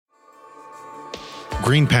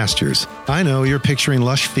Green pastures. I know you're picturing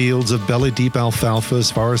lush fields of belly-deep alfalfa as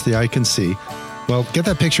far as the eye can see. Well, get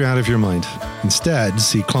that picture out of your mind. Instead,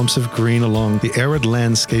 see clumps of green along the arid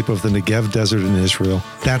landscape of the Negev Desert in Israel.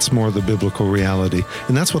 That's more the biblical reality.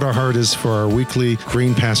 And that's what our heart is for our weekly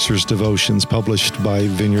Green Pastures devotions published by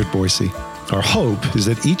Vineyard Boise. Our hope is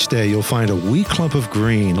that each day you'll find a wee clump of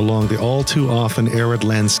green along the all-too-often arid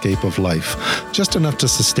landscape of life, just enough to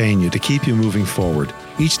sustain you, to keep you moving forward.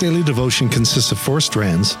 Each daily devotion consists of 4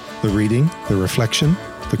 strands: the reading, the reflection,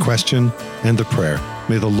 the question, and the prayer.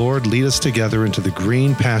 May the Lord lead us together into the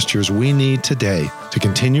green pastures we need today to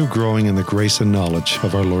continue growing in the grace and knowledge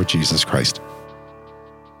of our Lord Jesus Christ.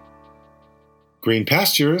 Green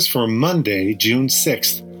Pastures for Monday, June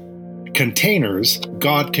 6th. Containers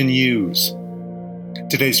God can use.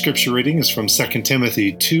 Today's scripture reading is from 2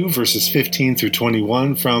 Timothy 2, verses 15 through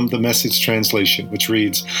 21 from the Message translation, which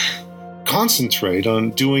reads, "Concentrate on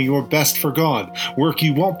doing your best for God, work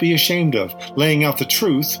you won't be ashamed of, laying out the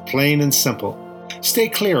truth plain and simple. Stay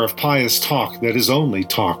clear of pious talk that is only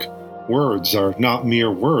talk. Words are not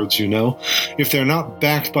mere words, you know. If they're not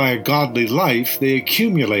backed by a godly life, they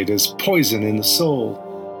accumulate as poison in the soul.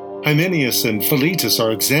 Hymenaeus and Philetus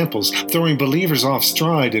are examples, throwing believers off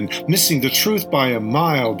stride and missing the truth by a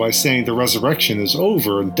mile by saying the resurrection is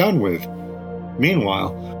over and done with.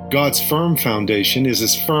 Meanwhile, God's firm foundation is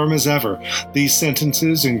as firm as ever. These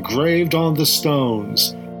sentences engraved on the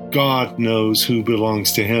stones. God knows who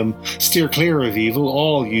belongs to him. Steer clear of evil,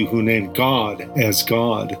 all you who name God as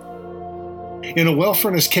God." In a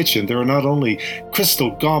well-furnished kitchen, there are not only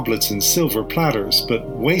crystal goblets and silver platters, but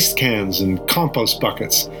waste cans and compost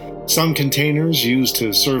buckets. Some containers used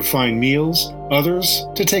to serve fine meals, others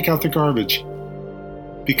to take out the garbage.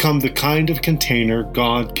 Become the kind of container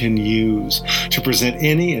God can use to present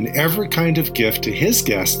any and every kind of gift to his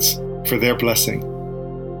guests for their blessing.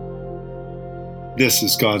 This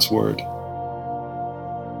is God's Word.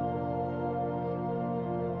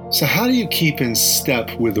 So how do you keep in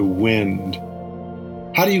step with the wind?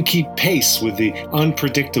 How do you keep pace with the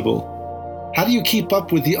unpredictable? How do you keep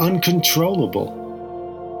up with the uncontrollable?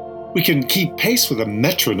 We can keep pace with a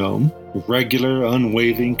metronome, regular,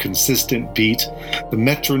 unwavering, consistent beat. The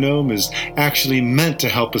metronome is actually meant to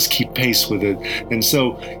help us keep pace with it, and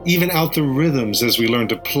so even out the rhythms as we learn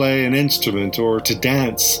to play an instrument or to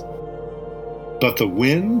dance. But the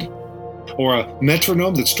wind? Or a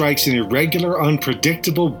metronome that strikes an irregular,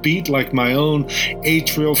 unpredictable beat like my own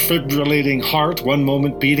atrial fibrillating heart, one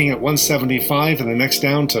moment beating at 175 and the next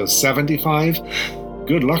down to 75?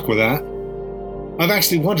 Good luck with that. I've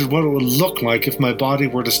actually wondered what it would look like if my body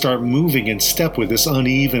were to start moving in step with this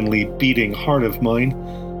unevenly beating heart of mine.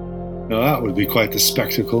 Now that would be quite the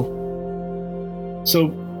spectacle. So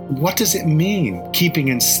what does it mean, keeping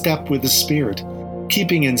in step with the Spirit?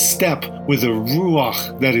 Keeping in step with the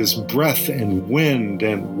ruach, that is breath and wind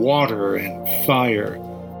and water and fire.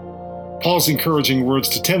 Paul's encouraging words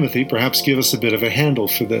to Timothy perhaps give us a bit of a handle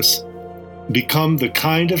for this. Become the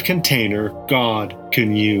kind of container God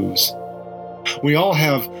can use. We all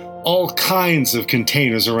have all kinds of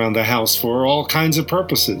containers around the house for all kinds of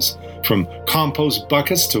purposes, from compost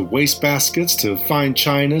buckets to waste baskets to fine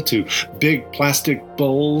china to big plastic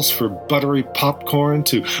bowls for buttery popcorn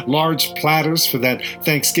to large platters for that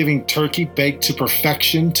Thanksgiving turkey baked to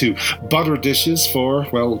perfection to butter dishes for,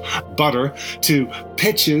 well, butter, to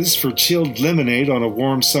pitchers for chilled lemonade on a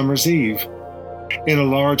warm summer's eve. In a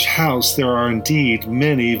large house, there are indeed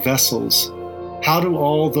many vessels. How do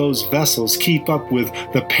all those vessels keep up with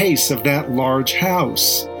the pace of that large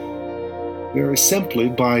house? Very simply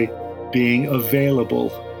by being available,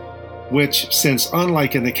 which, since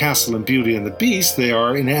unlike in the castle and Beauty and the Beast, they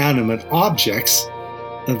are inanimate objects,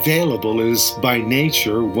 available is by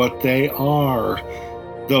nature what they are,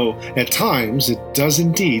 though at times it does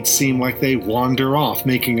indeed seem like they wander off,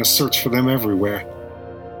 making a search for them everywhere.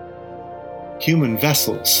 Human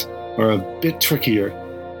vessels are a bit trickier.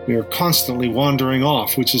 We are constantly wandering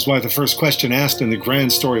off, which is why the first question asked in the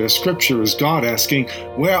grand story of Scripture is God asking,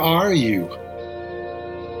 "Where are you?"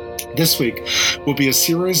 This week will be a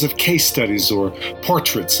series of case studies or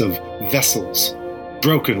portraits of vessels,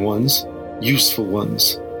 broken ones, useful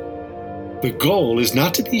ones. The goal is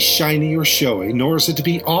not to be shiny or showy, nor is it to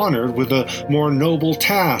be honored with a more noble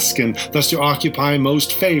task and thus to occupy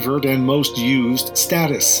most favored and most used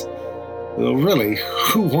status. Though really,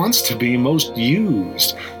 who wants to be most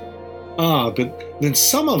used? But then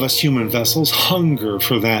some of us human vessels hunger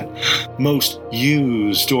for that most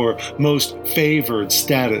used or most favored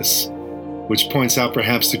status, which points out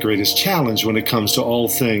perhaps the greatest challenge when it comes to all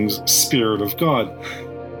things Spirit of God.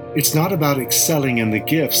 It's not about excelling in the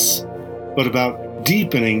gifts, but about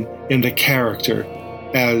deepening in the character,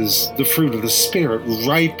 as the fruit of the Spirit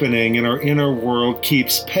ripening in our inner world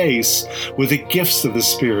keeps pace with the gifts of the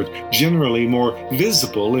Spirit, generally more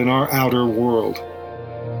visible in our outer world.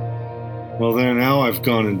 Well, there now I've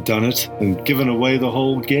gone and done it and given away the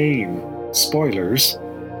whole game. Spoilers.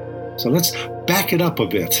 So let's back it up a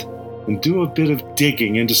bit and do a bit of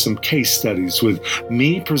digging into some case studies with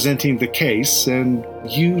me presenting the case and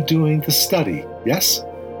you doing the study. Yes?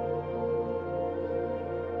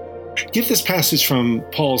 Give this passage from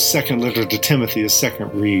Paul's second letter to Timothy a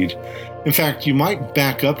second read. In fact, you might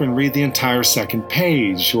back up and read the entire second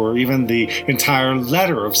page, or even the entire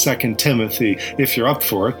letter of 2 Timothy if you're up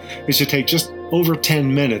for it. It should take just over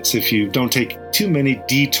 10 minutes if you don't take too many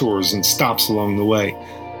detours and stops along the way.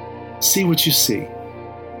 See what you see,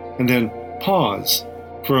 and then pause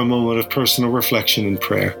for a moment of personal reflection and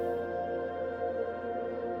prayer.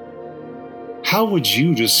 How would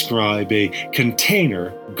you describe a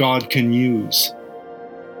container God can use?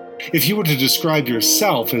 If you were to describe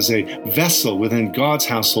yourself as a vessel within God's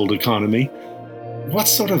household economy, what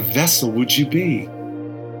sort of vessel would you be?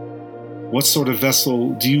 What sort of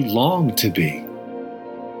vessel do you long to be?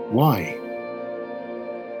 Why?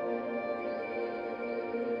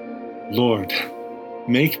 Lord,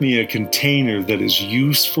 make me a container that is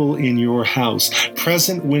useful in your house,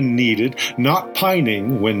 present when needed, not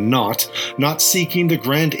pining when not seeking the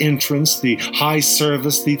grand entrance, the high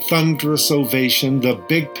service, the thunderous ovation, the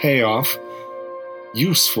big payoff.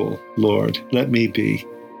 Useful, Lord, let me be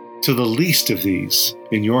to the least of these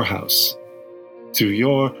in your house, through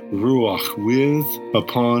your Ruach with,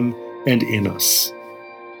 upon, and in us.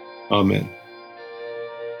 Amen.